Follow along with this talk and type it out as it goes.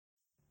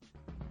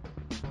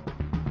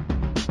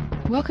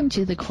Welcome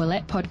to the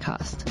Quillette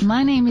podcast.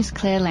 My name is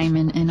Claire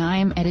Lehman and I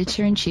am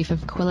Editor-in-Chief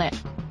of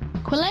Quillette.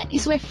 Quillette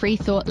is where free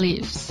thought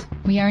lives.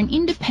 We are an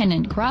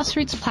independent,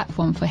 grassroots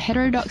platform for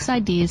heterodox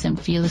ideas and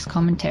fearless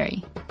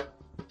commentary.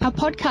 Our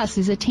podcast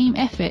is a team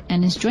effort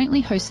and is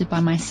jointly hosted by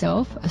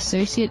myself,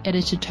 Associate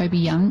Editor Toby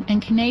Young,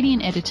 and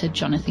Canadian Editor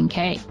Jonathan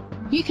Kay.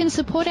 You can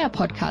support our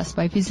podcast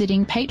by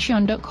visiting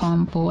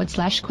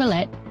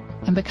patreon.com/Quillette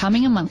and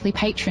becoming a monthly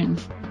patron.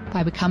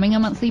 By becoming a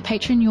monthly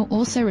patron, you'll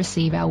also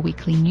receive our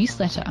weekly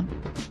newsletter.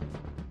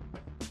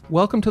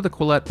 Welcome to the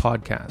Quillette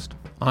podcast.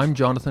 I'm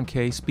Jonathan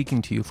Kay,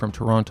 speaking to you from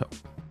Toronto.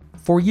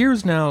 For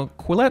years now,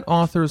 Quillette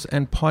authors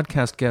and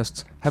podcast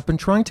guests have been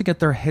trying to get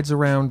their heads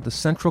around the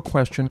central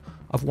question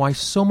of why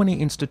so many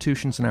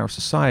institutions in our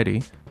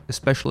society,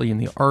 especially in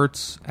the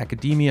arts,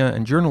 academia,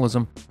 and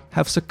journalism,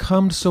 have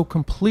succumbed so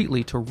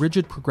completely to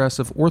rigid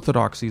progressive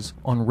orthodoxies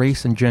on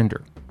race and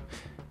gender.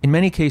 In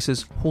many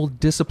cases, whole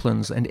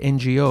disciplines and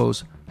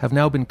NGOs have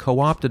now been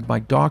co-opted by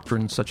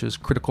doctrines such as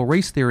critical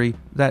race theory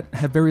that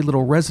have very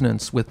little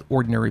resonance with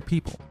ordinary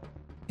people.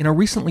 In a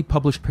recently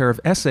published pair of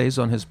essays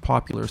on his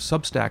popular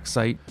Substack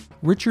site,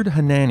 Richard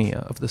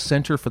Hanania of the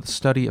Center for the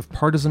Study of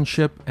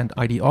Partisanship and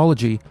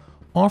Ideology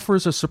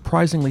offers a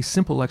surprisingly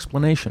simple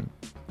explanation.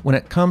 When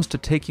it comes to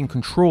taking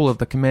control of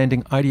the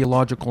commanding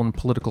ideological and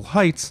political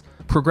heights,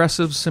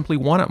 progressives simply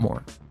want it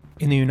more.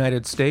 In the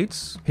United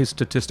States, his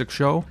statistics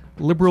show,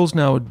 liberals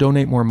now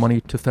donate more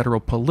money to federal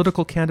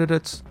political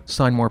candidates,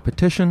 sign more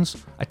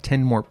petitions,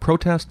 attend more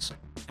protests,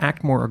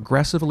 act more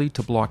aggressively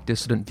to block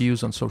dissident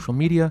views on social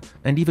media,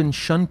 and even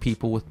shun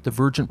people with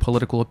divergent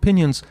political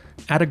opinions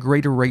at a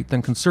greater rate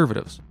than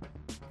conservatives.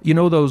 You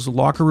know those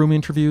locker room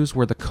interviews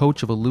where the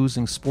coach of a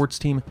losing sports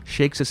team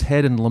shakes his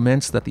head and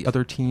laments that the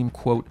other team,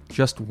 quote,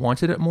 just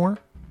wanted it more?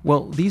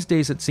 Well, these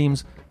days it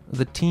seems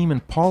the team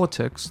in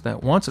politics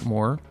that wants it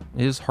more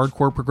is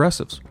hardcore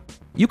progressives.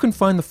 You can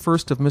find the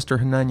first of Mr.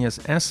 Hanania's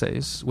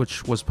essays,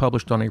 which was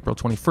published on April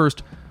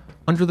 21st,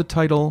 under the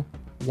title,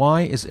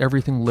 Why is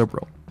Everything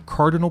Liberal?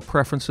 Cardinal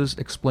Preferences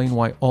Explain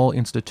Why All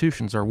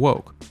Institutions Are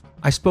Woke.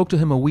 I spoke to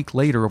him a week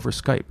later over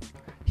Skype.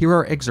 Here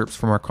are excerpts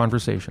from our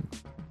conversation.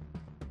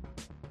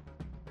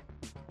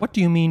 What do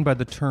you mean by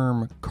the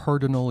term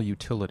cardinal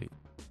utility?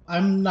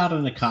 I'm not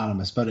an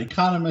economist, but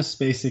economists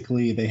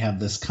basically, they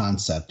have this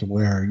concept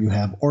where you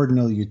have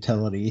ordinal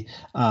utility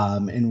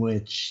in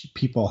which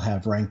people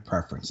have rank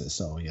preferences.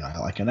 So, I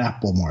like an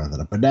apple more than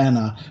a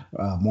banana,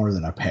 more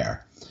than a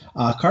pear.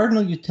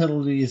 Cardinal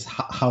utility is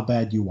how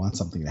bad you want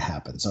something to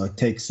happen. So it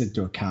takes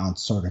into account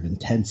sort of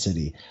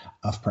intensity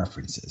of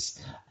preferences.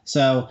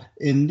 So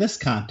in this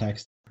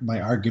context, my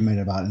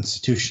argument about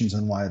institutions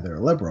and why they're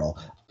liberal,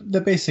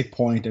 the basic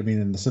point,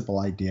 and the simple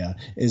idea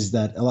is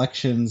that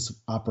elections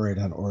operate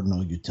on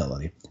ordinal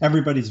utility.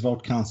 Everybody's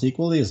vote counts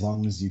equally as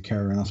long as you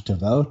care enough to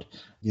vote.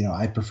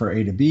 I prefer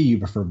A to B, you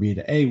prefer B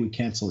to A, we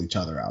cancel each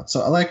other out.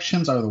 So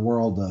elections are the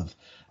world of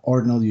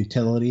ordinal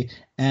utility.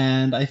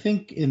 And I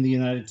think in the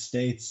United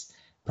States,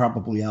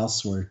 probably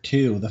elsewhere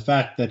too, the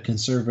fact that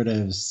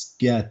conservatives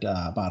get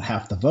about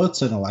half the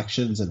votes in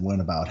elections and win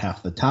about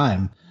half the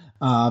time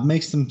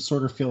makes them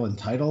sort of feel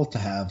entitled to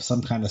have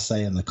some kind of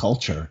say in the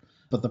culture.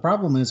 But the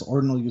problem is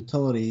ordinal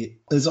utility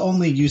is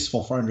only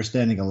useful for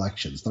understanding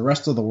elections. The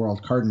rest of the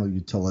world, cardinal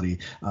utility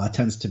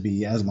tends to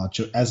be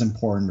as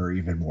important or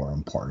even more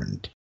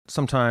important.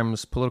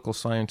 Sometimes political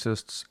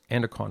scientists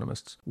and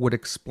economists would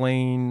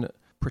explain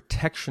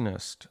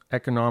protectionist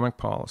economic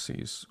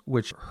policies,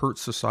 which hurt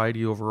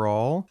society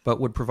overall, but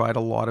would provide a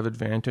lot of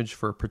advantage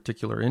for a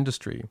particular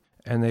industry.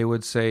 And they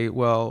would say,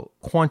 well,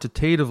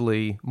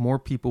 quantitatively, more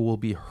people will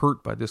be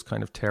hurt by this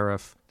kind of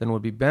tariff than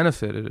would be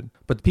benefited,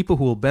 but the people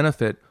who will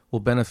benefit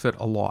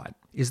a lot.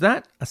 Is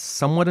that a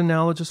somewhat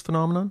analogous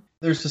phenomenon?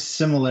 There's a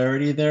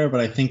similarity there, but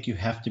I think you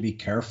have to be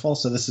careful.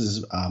 So this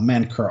is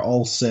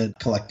Manker-Olson,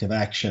 collective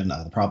action,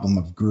 the problem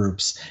of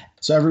groups.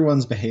 So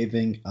everyone's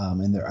behaving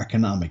in their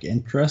economic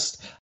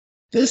interest.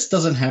 This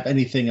doesn't have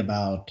anything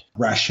about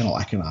rational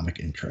economic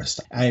interest.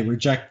 I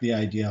reject the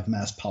idea of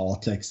mass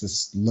politics,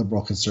 this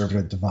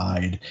liberal-conservative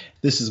divide.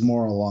 This is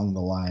more along the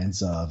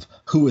lines of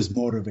who is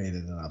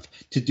motivated enough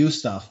to do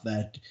stuff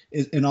that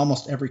is, in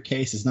almost every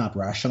case, is not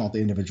rational at the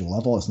individual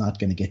level. It's not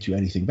going to get you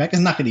anything back.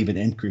 It's not going to even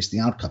increase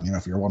the outcome.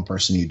 If you're one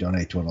person you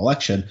donate to an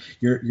election,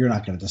 you're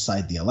not going to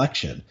decide the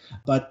election.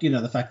 But,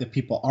 the fact that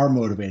people are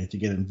motivated to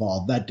get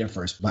involved, that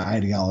differs by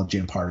ideology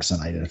and partisan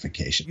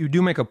identification. You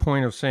do make a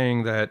point of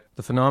saying that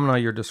the phenomena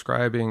you're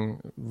describing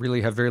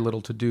really have very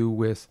little to do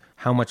with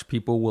how much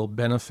people will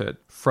benefit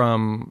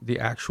from the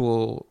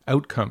actual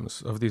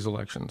outcomes of these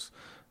elections.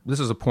 This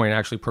is a point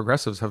actually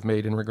progressives have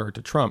made in regard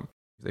to Trump.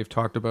 They've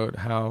talked about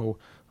how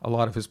a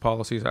lot of his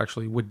policies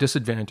actually would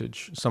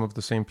disadvantage some of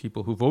the same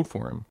people who vote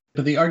for him.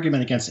 But the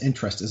argument against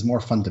interest is more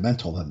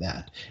fundamental than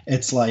that.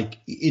 It's like,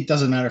 it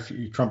doesn't matter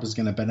if Trump is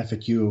going to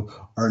benefit you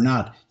or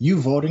not. You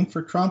voting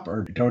for Trump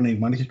or donating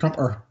money to Trump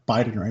or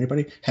Biden or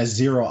anybody has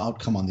zero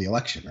outcome on the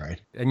election, right?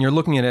 And you're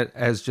looking at it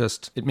as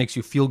just, it makes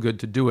you feel good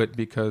to do it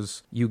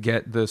because you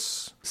get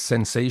this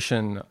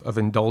sensation of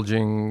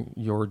indulging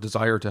your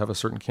desire to have a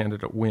certain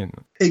candidate win.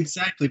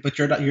 Exactly, but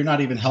you're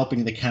not even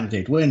helping the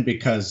candidate win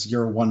because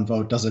your one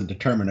vote doesn't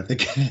determine if the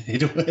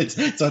candidate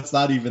wins. So it's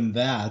not even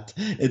that.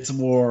 It's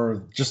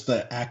more just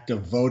the act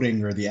of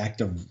voting or the act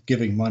of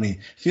giving money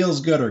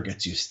feels good or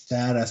gets you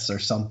status or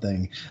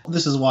something.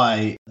 This is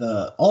why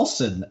the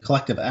Olson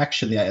collective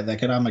action, the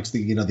economics,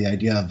 the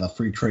idea of a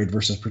free trade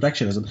versus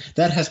protectionism,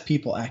 that has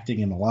people acting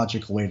in a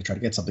logical way to try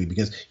to get something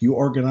because you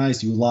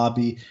organize, you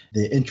lobby,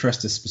 the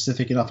interest is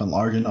specific enough and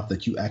large enough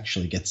that you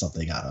actually get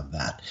something out of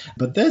that.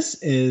 But this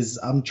is,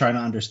 I'm trying to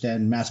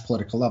understand mass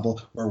political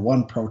level where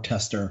one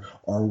protester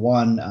or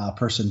one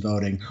person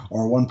voting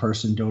or one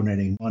person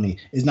donating money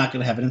is not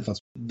going to have an influence.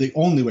 The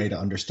only way to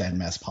understand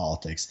mass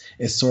politics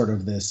is sort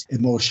of this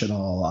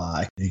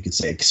emotional, you could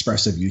say,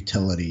 expressive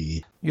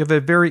utility. You have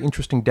a very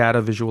interesting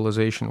data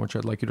visualization, which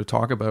I'd like you to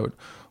talk about,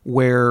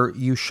 where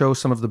you show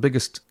some of the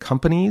biggest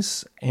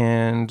companies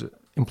and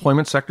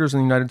employment sectors in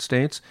the United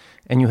States,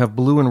 and you have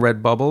blue and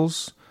red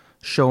bubbles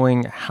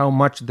showing how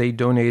much they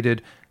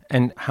donated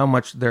and how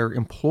much their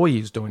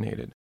employees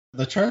donated.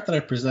 The chart that I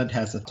present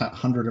has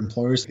 100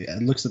 employers.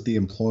 It looks at the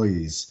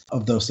employees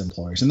of those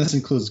employers. And this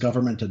includes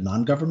government and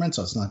non-government,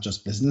 so it's not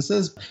just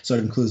businesses. So it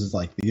includes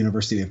like the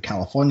University of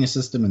California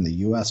system in the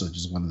U.S., which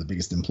is one of the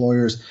biggest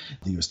employers,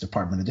 the U.S.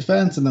 Department of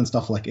Defense, and then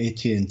stuff like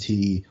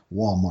AT&T,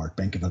 Walmart,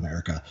 Bank of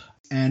America.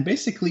 And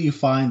basically you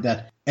find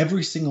that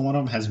every single one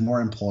of them has more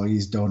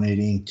employees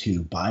donating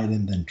to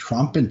Biden than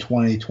Trump in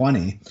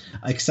 2020,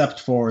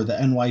 except for the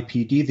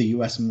NYPD, the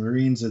U.S.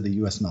 Marines, and the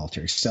U.S.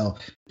 military. So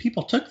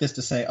people took this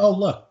to say, oh,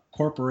 look,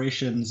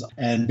 corporations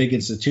and big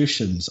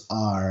institutions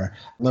are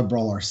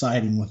liberal or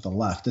siding with the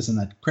left. Isn't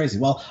that crazy?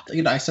 Well,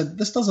 I said,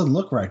 this doesn't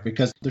look right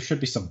because there should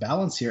be some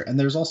balance here. And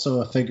there's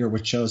also a figure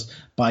which shows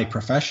by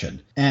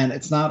profession. And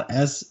it's not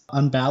as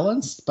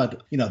unbalanced,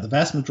 but, the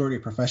vast majority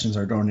of professions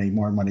are donating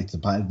more money to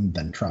Biden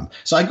than Trump.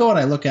 So I go and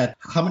I look at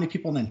how many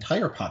people in the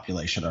entire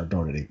population are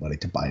donating money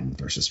to Biden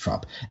versus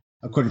Trump.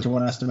 According to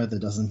one estimate that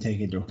doesn't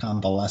take into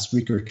account the last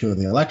week or two of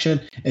the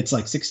election, it's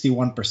like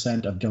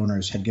 61% of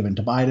donors had given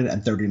to Biden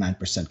and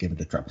 39% given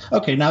to Trump.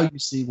 Okay, now you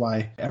see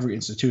why every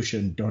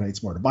institution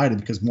donates more to Biden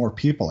because more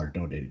people are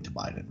donating to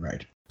Biden,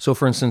 right? So,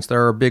 for instance,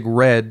 there are big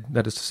red,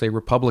 that is to say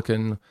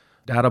Republican,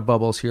 data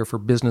bubbles here for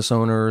business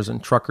owners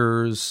and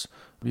truckers.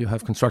 You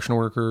have construction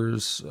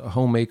workers,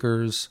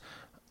 homemakers.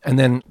 And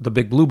then the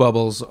big blue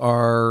bubbles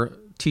are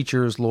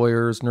teachers,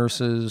 lawyers,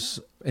 nurses,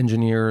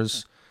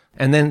 engineers.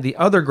 And then the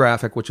other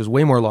graphic, which is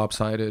way more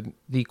lopsided,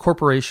 the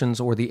corporations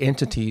or the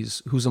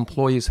entities whose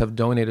employees have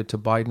donated to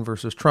Biden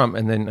versus Trump.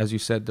 And then, as you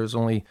said, there's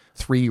only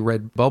 3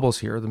 red bubbles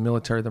here, the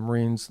military, the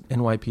Marines,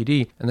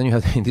 NYPD. And then you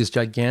have these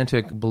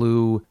gigantic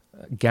blue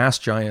gas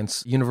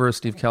giants,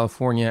 University of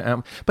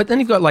California. But then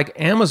you've got like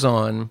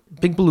Amazon,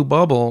 big blue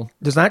bubble.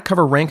 Does that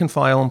cover rank and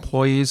file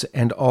employees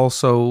and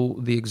also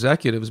the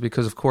executives?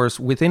 Because, of course,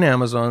 within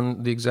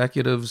Amazon, the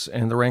executives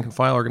and the rank and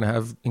file are going to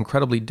have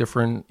incredibly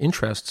different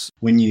interests.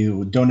 When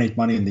you donate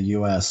money in the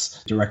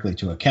U.S. directly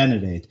to a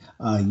candidate,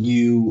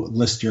 you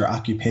list your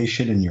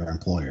occupation and your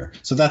employer.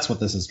 So that's what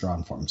this is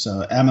drawn from.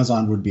 So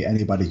Amazon would be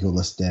anybody who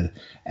listed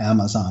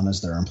Amazon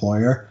as their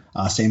employer.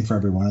 Same for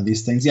every one of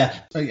these things. Yeah,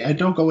 I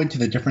don't go into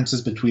the differences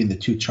between the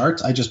two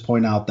charts. I just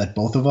point out that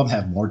both of them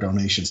have more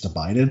donations to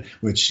Biden,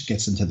 which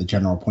gets into the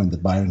general point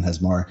that Biden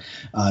has more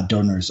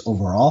donors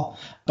overall.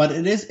 But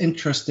it is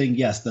interesting,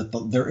 yes, that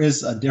there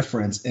is a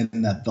difference in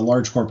that the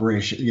large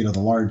corporation, the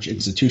large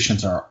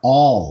institutions are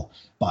all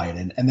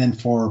Biden. And then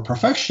for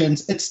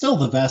professions, it's still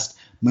the vast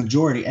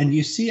majority. And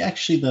you see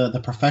actually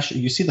the profession,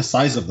 you see the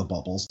size of the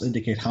bubbles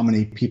indicate how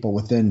many people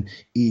within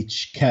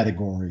each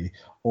category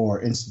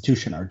or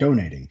institution are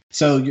donating.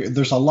 So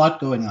there's a lot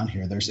going on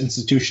here. There's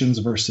institutions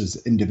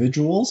versus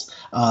individuals.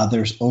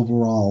 There's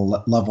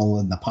overall level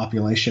in the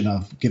population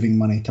of giving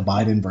money to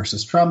Biden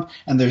versus Trump.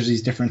 And there's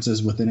these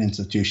differences within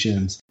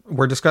institutions.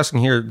 We're discussing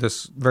here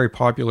this very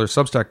popular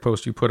Substack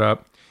post you put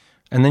up.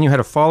 And then you had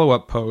a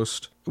follow-up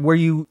post where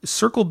you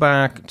circle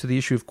back to the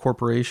issue of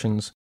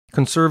corporations.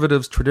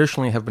 Conservatives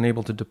traditionally have been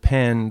able to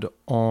depend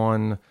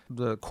on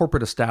the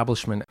corporate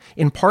establishment,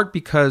 in part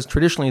because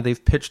traditionally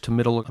they've pitched to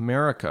middle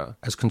America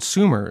as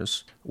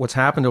consumers. What's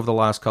happened over the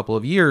last couple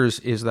of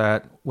years is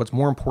that what's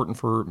more important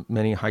for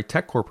many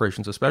high-tech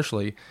corporations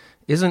especially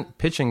isn't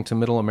pitching to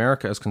middle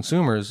America as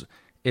consumers,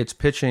 it's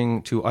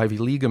pitching to Ivy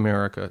League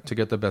America to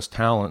get the best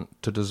talent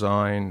to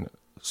design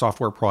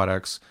software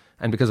products.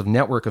 And because of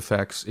network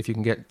effects, if you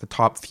can get the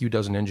top few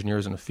dozen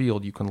engineers in a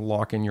field, you can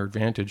lock in your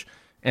advantage.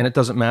 And it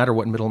doesn't matter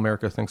what middle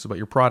America thinks about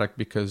your product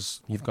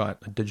because you've got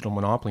a digital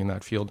monopoly in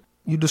that field.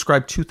 You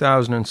described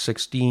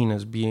 2016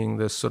 as being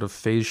this sort of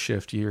phase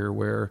shift year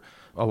where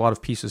a lot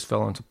of pieces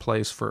fell into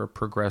place for a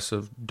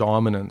progressive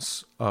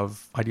dominance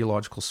of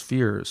ideological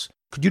spheres.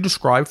 Could you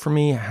describe for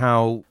me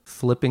how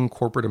flipping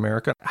corporate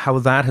America, how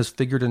that has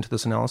figured into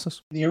this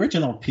analysis? The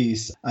original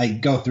piece, I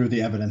go through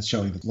the evidence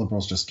showing that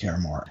liberals just care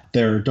more.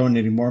 They're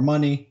donating more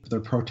money, they're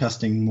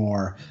protesting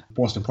more.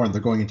 Most important,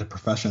 they're going into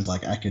professions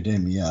like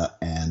academia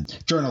and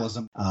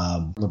journalism.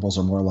 Liberals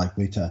are more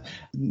likely to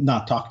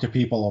not talk to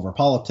people over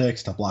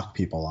politics, to block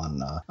people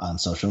on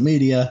social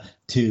media,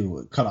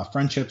 to cut off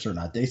friendships or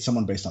not date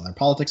someone based on their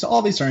politics.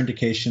 All these are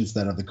indications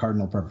that of the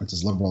cardinal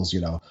preferences. Liberals,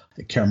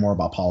 care more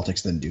about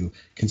politics than do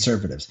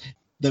conservatives.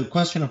 The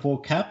question of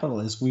woke capital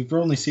is we've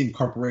only seen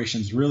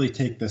corporations really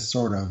take this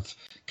sort of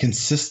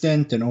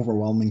consistent and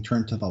overwhelming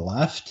turn to the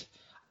left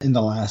in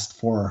the last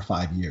 4 or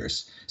 5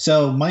 years.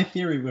 So my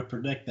theory would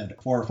predict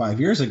that 4 or 5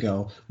 years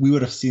ago, we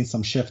would have seen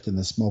some shift in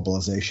this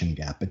mobilization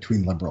gap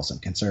between liberals and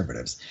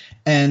conservatives.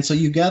 And so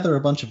you gather a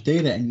bunch of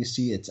data and you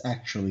see it's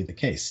actually the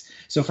case.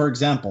 So for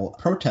example,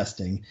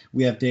 protesting,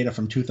 we have data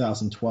from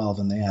 2012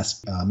 and they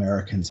asked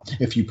Americans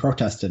if you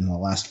protested in the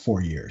last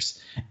 4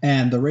 years.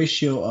 And the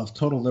ratio of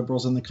total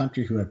liberals in the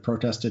country who had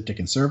protested to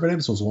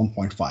conservatives was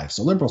 1.5.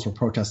 So liberals were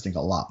protesting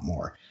a lot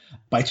more.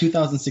 By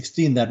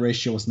 2016, that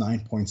ratio was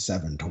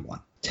 9.7 to 1.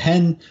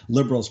 10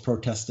 liberals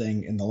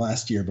protesting in the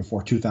last year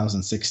before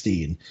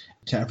 2016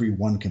 to every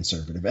one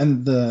conservative.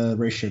 And the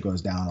ratio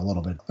goes down a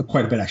little bit,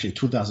 quite a bit actually.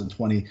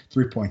 2020,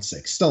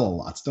 3.6. Still a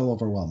lot, still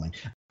overwhelming.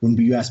 When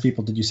you ask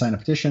people, did you sign a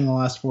petition in the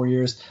last 4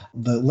 years?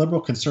 The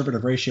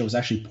liberal-conservative ratio was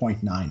actually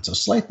 0.9. So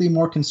slightly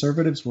more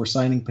conservatives were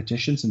signing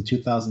petitions in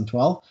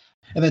 2012.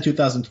 And then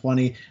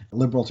 2020,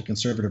 liberal to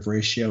conservative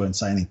ratio in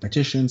signing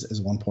petitions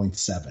is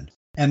 1.7.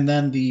 And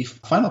then the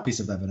final piece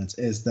of evidence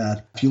is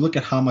that if you look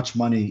at how much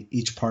money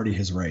each party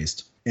has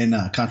raised in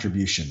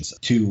contributions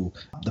to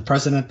the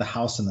president, the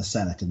House, and the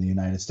Senate in the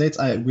United States,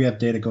 we have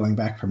data going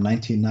back from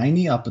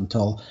 1990 up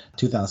until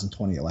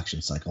 2020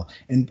 election cycle.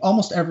 In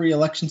almost every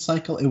election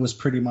cycle, it was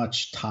pretty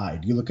much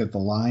tied. You look at the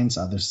lines.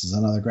 This is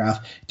another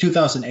graph.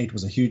 2008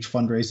 was a huge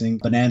fundraising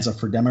bonanza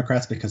for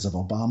Democrats because of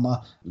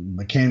Obama.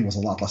 McCain was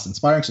a lot less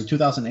inspiring. So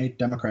 2008,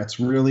 Democrats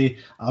really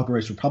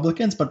outraised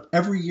Republicans. But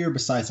every year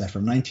besides that,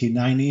 from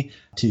 1990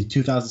 to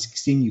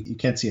 2016, you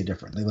can't see a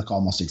difference. They look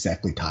almost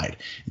exactly tied.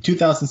 In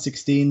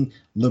 2016,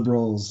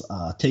 liberals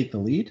take the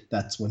lead.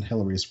 That's when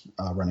Hillary's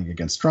running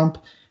against Trump.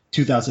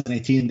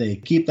 2018, they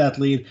keep that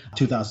lead.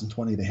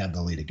 2020, they have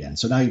the lead again.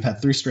 So now you've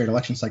had 3 straight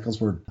election cycles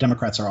where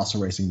Democrats are also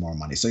raising more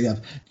money. So you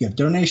have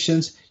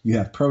donations, you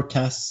have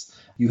protests,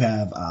 you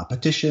have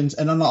petitions,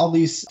 and on all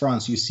these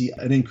fronts, you see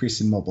an increase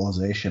in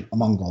mobilization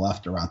among the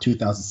left around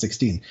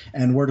 2016.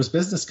 And where does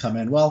business come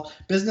in? Well,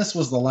 business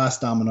was the last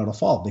domino to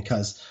fall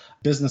because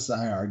business,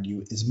 I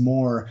argue, is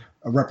more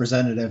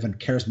representative and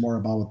cares more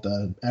about what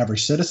the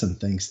average citizen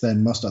thinks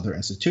than most other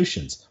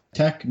institutions.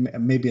 Tech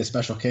may be a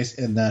special case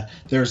in that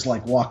there's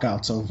like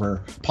walkouts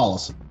over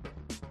policy.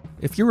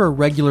 If you're a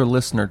regular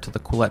listener to the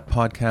Quillette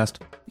podcast,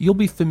 you'll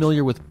be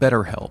familiar with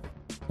BetterHelp,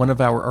 one of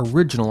our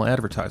original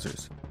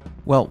advertisers.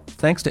 Well,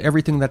 thanks to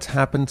everything that's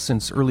happened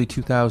since early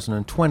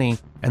 2020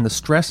 and the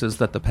stresses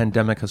that the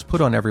pandemic has put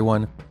on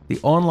everyone,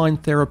 the online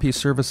therapy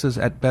services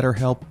at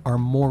BetterHelp are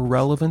more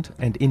relevant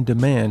and in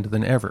demand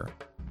than ever.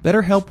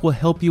 BetterHelp will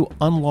help you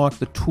unlock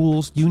the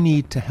tools you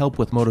need to help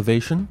with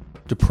motivation,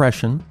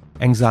 depression,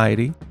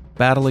 anxiety,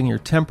 battling your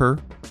temper,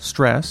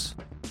 stress,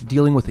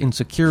 dealing with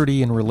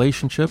insecurity in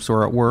relationships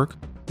or at work,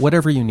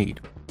 whatever you need.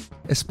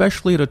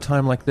 Especially at a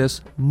time like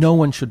this, no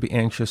one should be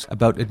anxious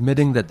about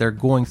admitting that they're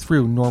going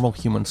through normal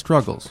human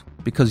struggles,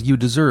 because you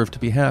deserve to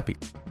be happy.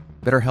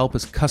 BetterHelp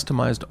is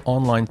customized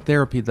online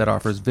therapy that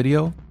offers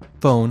video,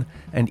 phone,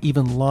 and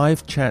even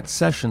live chat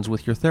sessions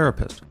with your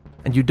therapist,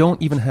 and you don't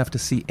even have to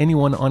see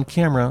anyone on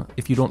camera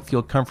if you don't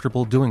feel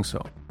comfortable doing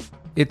so.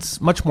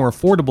 It's much more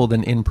affordable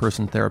than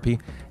in-person therapy,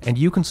 and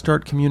you can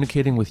start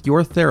communicating with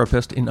your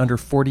therapist in under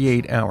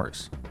 48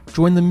 hours.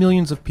 Join the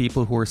millions of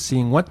people who are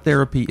seeing what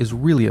therapy is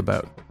really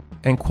about.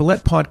 And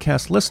Quillette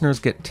podcast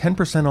listeners get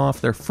 10% off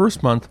their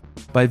first month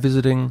by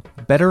visiting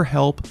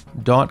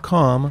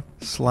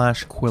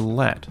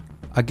betterhelp.com/Quillette.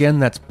 Again,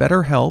 that's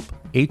betterhelp,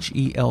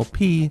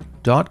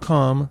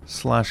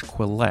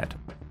 HELP.com/Quillette.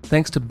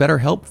 Thanks to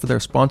BetterHelp for their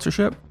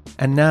sponsorship.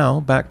 And now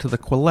back to the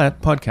Quillette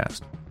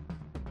podcast.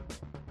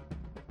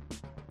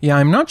 Yeah,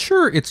 I'm not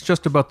sure it's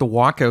just about the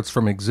walkouts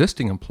from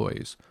existing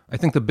employees. I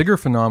think the bigger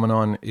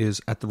phenomenon is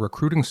at the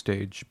recruiting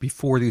stage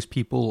before these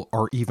people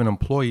are even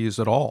employees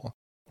at all.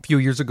 A few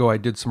years ago, I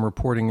did some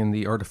reporting in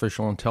the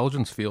artificial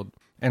intelligence field,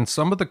 and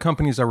some of the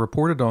companies I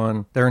reported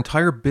on, their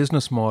entire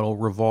business model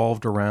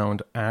revolved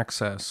around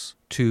access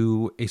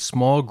to a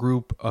small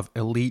group of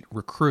elite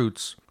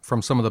recruits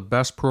from some of the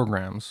best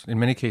programs. In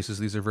many cases,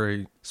 these are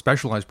very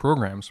specialized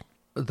programs.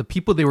 The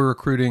people they were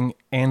recruiting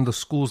and the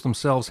schools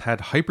themselves had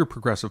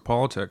hyper-progressive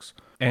politics,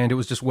 and it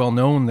was just well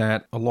known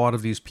that a lot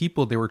of these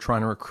people they were trying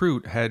to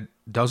recruit had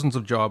dozens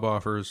of job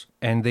offers,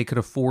 and they could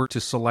afford to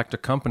select a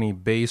company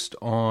based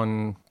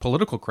on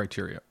political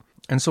criteria.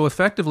 And so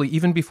effectively,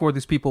 even before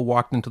these people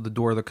walked into the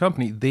door of the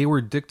company, they were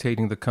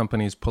dictating the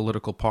company's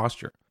political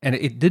posture. And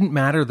it didn't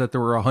matter that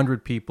there were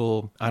 100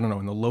 people, I don't know,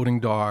 in the loading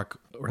dock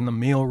or in the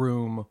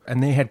mailroom,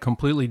 and they had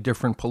completely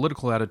different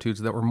political attitudes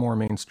that were more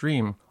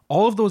mainstream.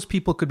 All of those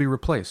people could be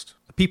replaced.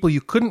 The people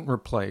you couldn't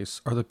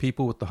replace are the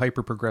people with the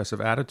hyper-progressive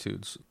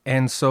attitudes.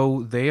 And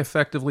so they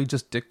effectively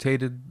just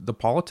dictated the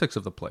politics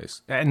of the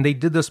place. And they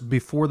did this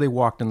before they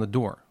walked in the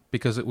door,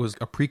 because it was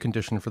a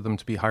precondition for them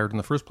to be hired in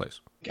the first place.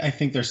 I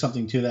think there's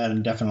something to that,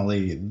 and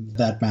definitely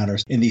that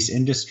matters in these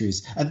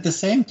industries. At the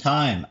same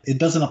time, it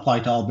doesn't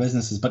apply to all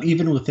businesses, but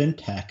even within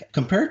tech,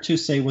 compared to,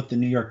 say, what the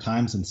New York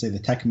Times and, say, the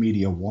tech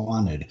media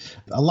wanted,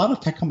 a lot of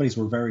tech companies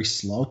were very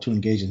slow to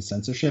engage in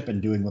censorship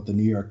and doing what the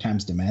New York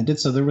Times demanded.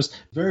 So there was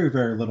very,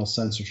 very little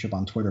censorship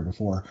on Twitter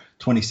before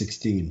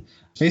 2016.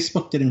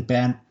 Facebook didn't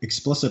ban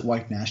explicit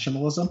white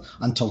nationalism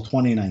until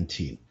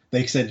 2019.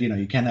 They said,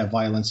 you can't have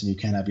violence and you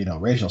can't have,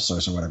 racial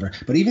slurs or whatever.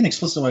 But even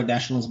explicit white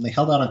nationalism, they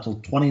held out until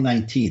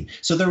 2019.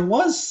 So there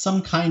was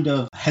some kind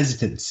of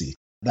hesitancy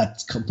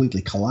that's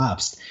completely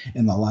collapsed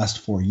in the last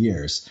 4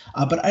 years.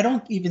 But I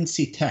don't even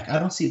see tech. I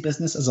don't see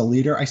business as a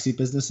leader. I see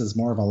business as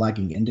more of a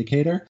lagging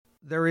indicator.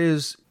 There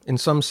is, in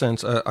some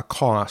sense, a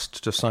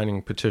cost to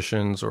signing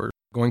petitions or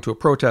going to a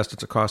protest.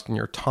 It's a cost in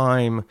your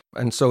time.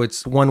 And so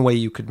it's one way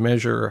you could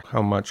measure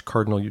how much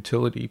cardinal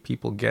utility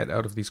people get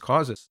out of these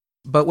causes.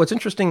 But what's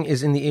interesting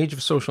is in the age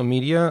of social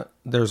media,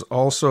 there's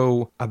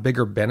also a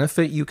bigger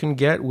benefit you can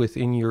get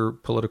within your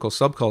political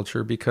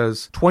subculture,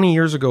 because 20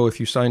 years ago, if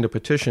you signed a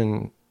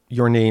petition,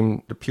 your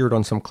name appeared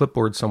on some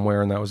clipboard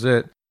somewhere and that was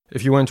it.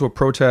 If you went to a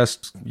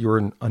protest, you were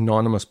an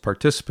anonymous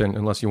participant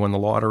unless you won the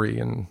lottery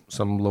and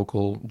some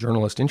local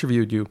journalist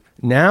interviewed you.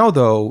 Now,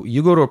 though,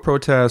 you go to a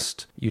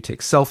protest, you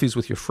take selfies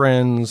with your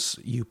friends,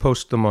 you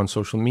post them on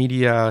social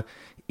media.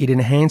 It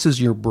enhances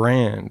your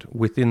brand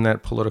within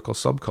that political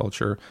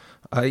subculture.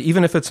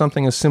 Even if it's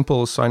something as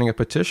simple as signing a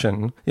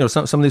petition,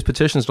 some of these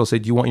petitions will say,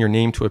 do you want your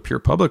name to appear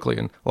publicly?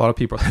 And a lot of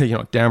people,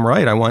 damn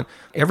right, I want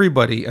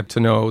everybody to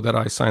know that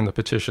I signed the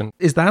petition.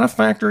 Is that a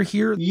factor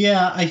here?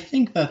 Yeah, I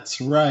think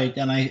that's right.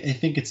 And I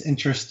think it's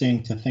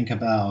interesting to think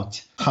about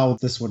how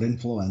this would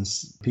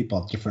influence people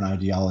of different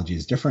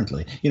ideologies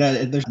differently.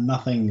 There's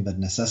nothing that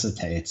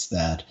necessitates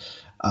that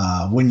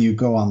when you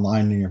go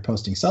online and you're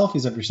posting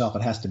selfies of yourself,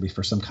 it has to be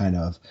for some kind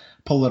of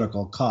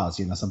political cause.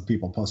 Some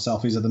people post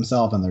selfies of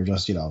themselves and they're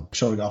just,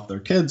 showing off their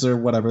kids or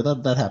whatever.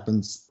 That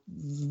happens.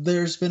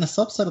 There's been a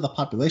subset of the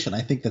population, I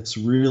think, that's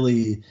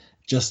really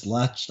just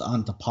latched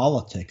onto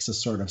politics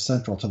as sort of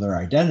central to their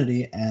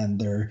identity, and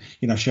they're,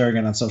 sharing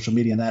it on social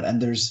media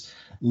and there's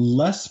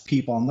less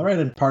people on the right.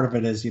 And part of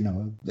it is,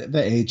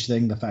 the age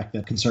thing, the fact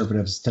that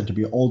conservatives tend to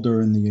be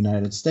older in the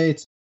United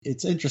States.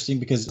 It's interesting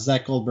because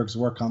Zach Goldberg's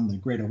work on the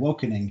Great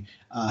Awakening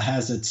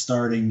has it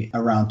starting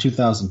around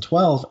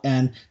 2012.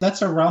 And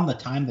that's around the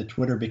time that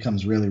Twitter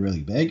becomes really,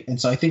 really big.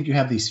 And so I think you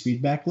have these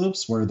feedback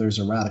loops where there's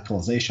a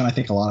radicalization. I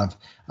think a lot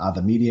of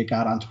the media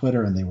got on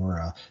Twitter and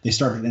they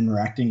started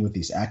interacting with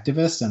these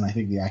activists. And I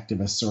think the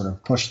activists sort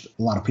of pushed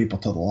a lot of people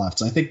to the left.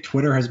 So I think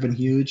Twitter has been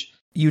huge.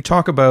 You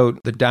talk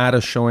about the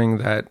data showing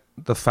that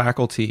the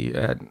faculty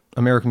at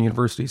American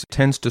universities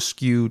tends to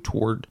skew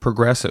toward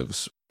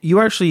progressives. You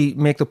actually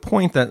make the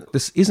point that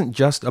this isn't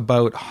just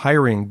about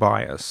hiring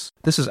bias.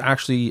 This is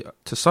actually,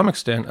 to some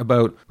extent,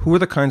 about who are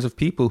the kinds of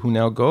people who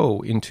now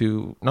go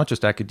into not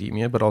just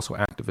academia, but also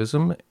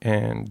activism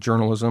and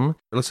journalism.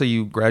 Let's say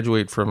you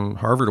graduate from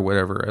Harvard or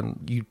whatever,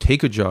 and you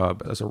take a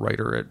job as a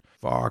writer at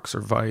Vox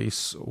or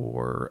Vice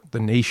or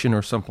The Nation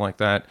or something like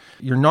that.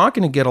 You're not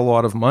going to get a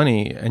lot of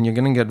money, and you're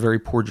going to get very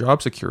poor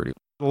job security.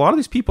 A lot of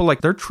these people,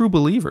 they're true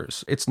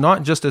believers. It's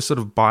not just a sort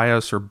of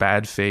bias or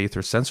bad faith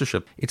or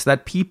censorship. It's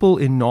that people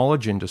in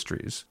knowledge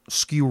industries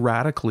skew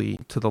radically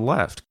to the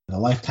left. The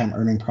lifetime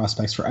earning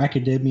prospects for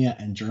academia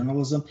and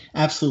journalism,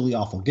 absolutely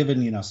awful.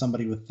 Given,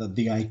 somebody with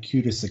the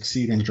IQ to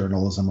succeed in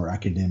journalism or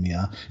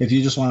academia, if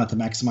you just wanted to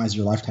maximize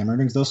your lifetime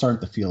earnings, those aren't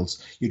the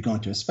fields you'd go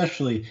into,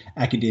 especially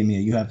academia.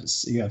 You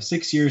have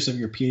 6 years of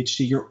your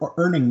PhD, you're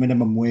earning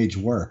minimum wage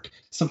work,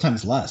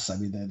 sometimes less. I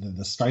mean,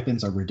 the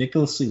stipends are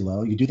ridiculously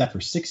low. You do that for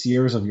 6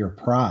 years of your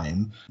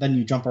prime. Then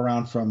you jump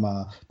around from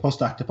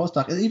postdoc to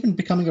postdoc. Even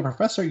becoming a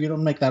professor, you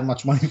don't make that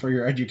much money for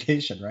your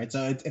education, right?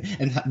 So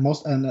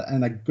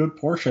and a good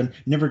portion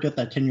never get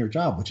that tenure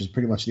job, which is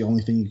pretty much the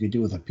only thing you could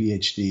do with a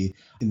PhD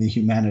in the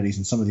humanities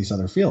and some of these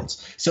other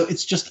fields. So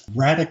it's just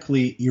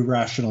radically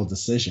irrational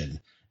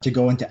decision to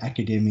go into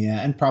academia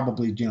and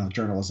probably,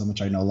 journalism,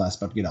 which I know less,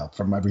 but,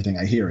 from everything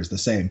I hear is the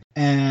same.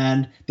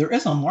 And there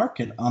is a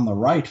market on the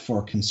right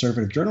for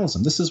conservative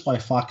journalism. This is why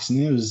Fox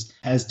News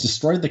has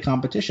destroyed the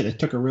competition. It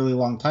took a really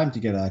long time to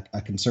get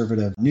a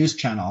conservative news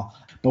channel.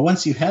 But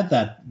once you had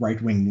that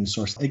right-wing news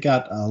source, it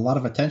got a lot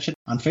of attention.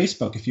 On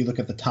Facebook, if you look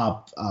at the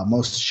top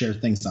most shared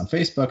things on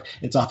Facebook,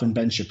 it's often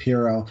Ben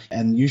Shapiro.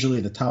 And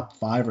usually the top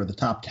 5 or the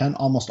top 10,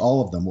 almost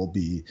all of them will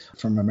be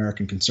from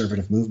American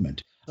conservative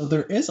movement. So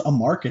there is a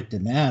market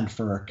demand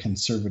for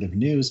conservative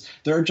news.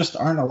 There just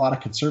aren't a lot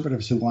of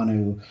conservatives who want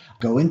to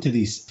go into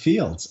these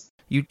fields.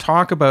 You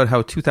talk about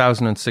how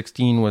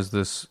 2016 was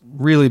this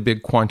really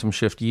big quantum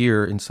shift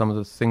year in some of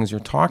the things you're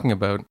talking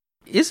about.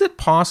 Is it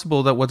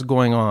possible that what's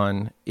going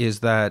on is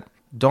that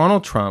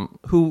Donald Trump,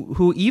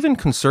 who even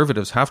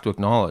conservatives have to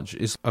acknowledge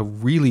is a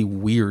really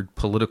weird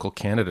political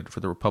candidate for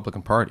the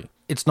Republican Party.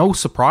 It's no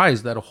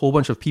surprise that a whole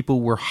bunch of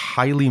people were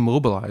highly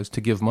mobilized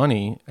to give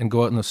money and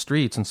go out in the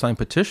streets and sign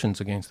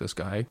petitions against this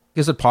guy.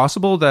 Is it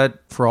possible that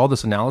for all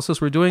this analysis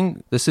we're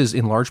doing, this is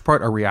in large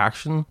part a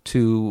reaction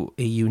to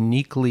a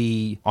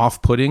uniquely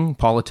off-putting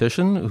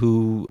politician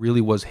who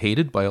really was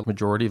hated by a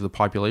majority of the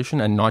population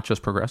and not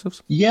just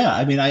progressives? Yeah,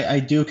 I mean, I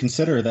do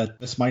consider that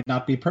this might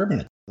not be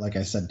permanent. Like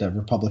I said,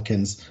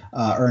 Republicans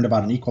earned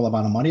about an equal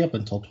amount of money up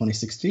until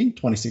 2016.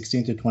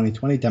 2016 to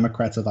 2020,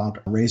 Democrats have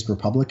outraised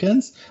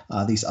Republicans.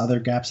 These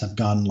other gaps have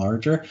gotten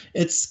larger.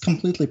 It's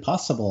completely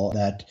possible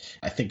that,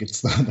 I think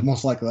it's the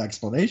most likely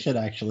explanation,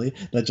 actually,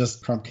 that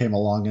just Trump came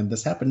along and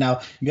this happened.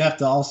 Now, you have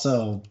to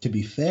also, to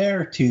be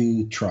fair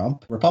to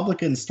Trump,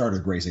 Republicans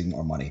started raising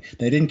more money.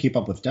 They didn't keep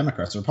up with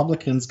Democrats.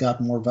 Republicans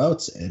got more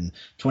votes in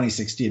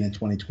 2016 and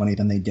 2020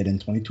 than they did in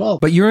 2012.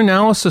 But your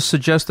analysis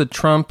suggests that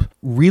Trump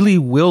really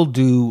will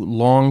do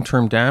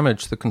long-term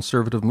damage to the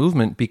conservative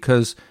movement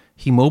because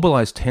he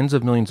mobilized tens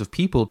of millions of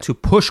people to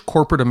push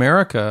corporate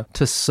America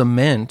to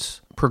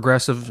cement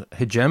progressive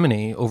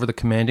hegemony over the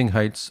commanding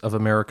heights of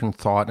American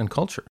thought and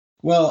culture.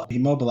 Well, he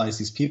mobilized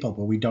these people,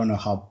 but we don't know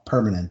how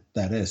permanent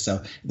that is.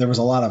 So there was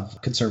a lot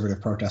of conservative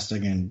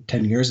protesting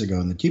 10 years ago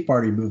in the Tea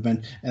Party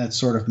movement, and it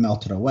sort of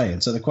melted away.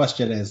 And so the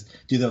question is,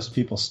 do those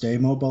people stay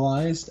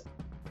mobilized?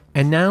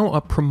 And now a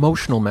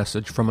promotional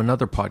message from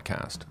another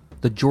podcast,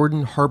 The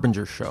Jordan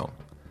Harbinger Show,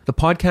 the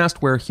podcast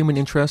where human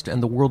interest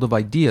and the world of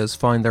ideas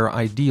find their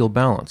ideal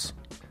balance.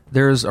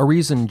 There's a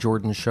reason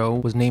Jordan's Show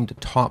was named a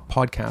top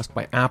podcast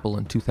by Apple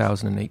in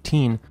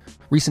 2018.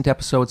 Recent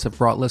episodes have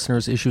brought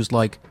listeners issues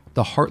like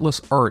The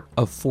Heartless Art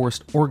of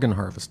Forced Organ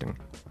Harvesting,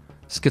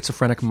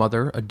 Schizophrenic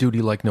Mother, A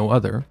Duty Like No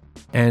Other,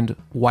 and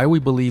Why We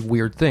Believe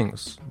Weird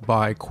Things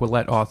by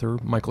Quillette author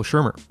Michael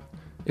Shermer.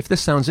 If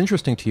this sounds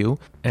interesting to you,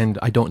 and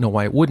I don't know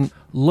why it wouldn't,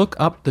 look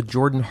up The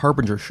Jordan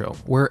Harbinger Show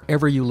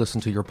wherever you listen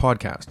to your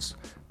podcasts.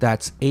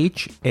 That's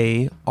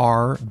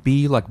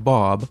H-A-R-B like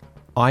Bob,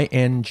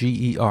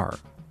 I-N-G-E-R.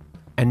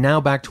 And now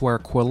back to our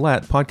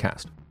Quillette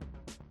podcast.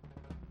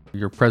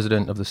 You're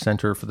president of the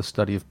Center for the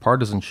Study of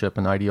Partisanship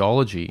and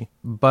Ideology,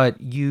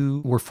 but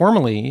you were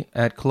formerly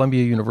at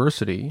Columbia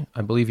University.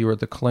 I believe you were at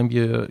the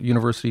Columbia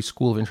University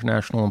School of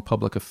International and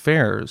Public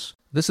Affairs.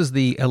 This is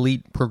the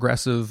elite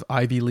progressive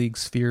Ivy League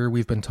sphere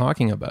we've been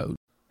talking about.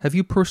 Have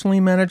you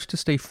personally managed to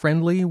stay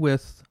friendly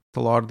with a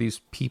lot of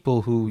these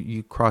people who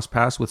you cross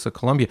paths with at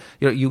Columbia?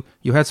 You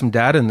had some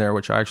data in there,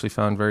 which I actually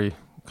found very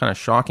kind of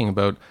shocking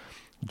about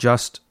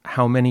just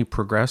how many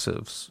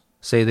progressives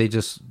say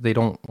they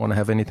don't want to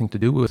have anything to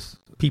do with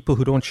people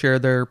who don't share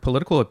their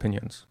political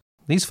opinions.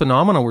 These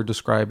phenomena we're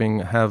describing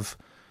have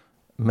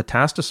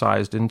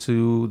metastasized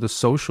into the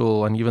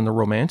social and even the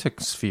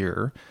romantic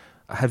sphere.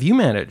 Have you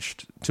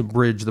managed to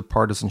bridge the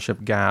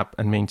partisanship gap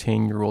and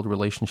maintain your old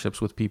relationships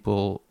with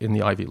people in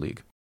the Ivy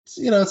League?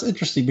 It's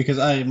interesting because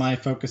my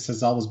focus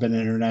has always been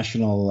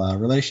international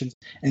relations,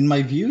 and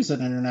my views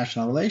on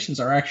international relations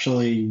are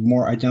actually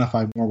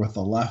identified more with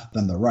the left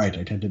than the right.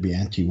 I tend to be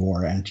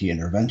anti-war,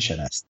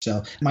 anti-interventionist.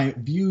 So my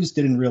views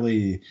didn't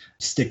really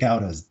stick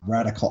out as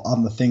radical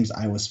on the things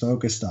I was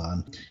focused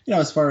on.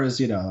 As far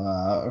as,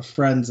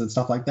 friends and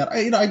stuff like that,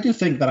 I do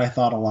think that I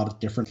thought a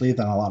lot differently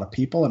than a lot of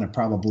people, and it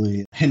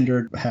probably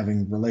hindered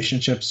having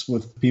relationships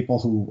with people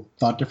who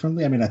thought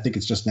differently. I mean, I think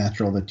it's just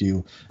natural that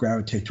you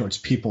gravitate towards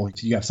people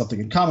you have something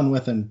in common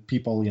with, and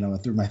people,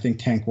 through my think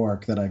tank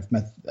work that I've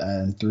met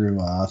and through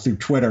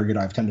Twitter,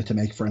 I've tended to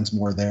make friends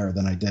more there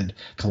than I did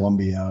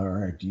Columbia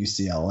or at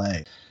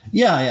UCLA.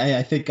 Yeah,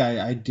 I think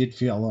I did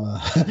feel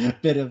a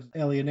bit of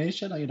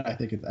alienation. I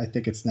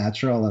think it's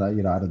natural,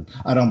 and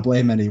I don't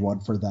blame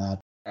anyone for that.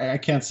 I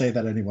can't say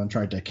that anyone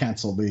tried to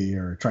cancel me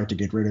or tried to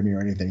get rid of me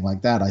or anything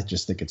like that. I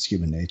just think it's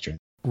human nature.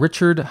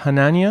 Richard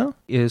Hanania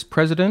is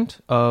president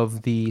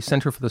of the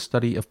Center for the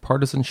Study of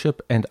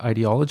Partisanship and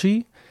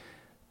Ideology.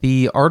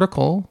 The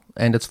article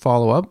and its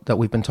follow-up that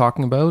we've been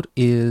talking about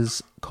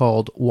is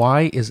called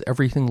Why is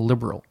Everything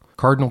Liberal?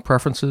 Cardinal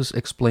Preferences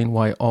Explain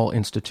Why All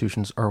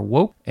Institutions Are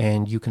Woke,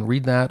 and you can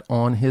read that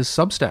on his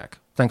Substack.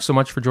 Thanks so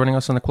much for joining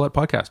us on the Quillette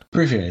podcast.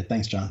 Appreciate it.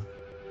 Thanks, John.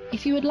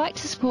 If you would like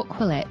to support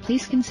Quillette,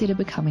 please consider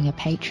becoming a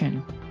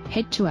patron.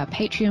 Head to our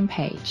Patreon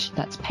page.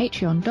 That's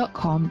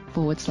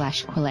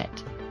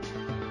patreon.com/Quillette.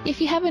 If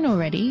you haven't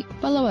already,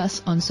 follow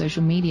us on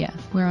social media.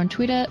 We're on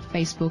Twitter,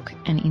 Facebook,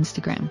 and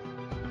Instagram.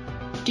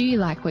 Do you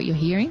like what you're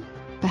hearing?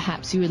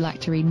 Perhaps you would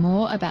like to read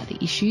more about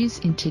the issues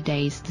in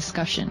today's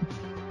discussion.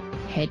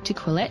 Head to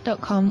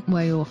Quillette.com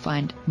where you will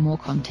find more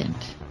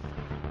content.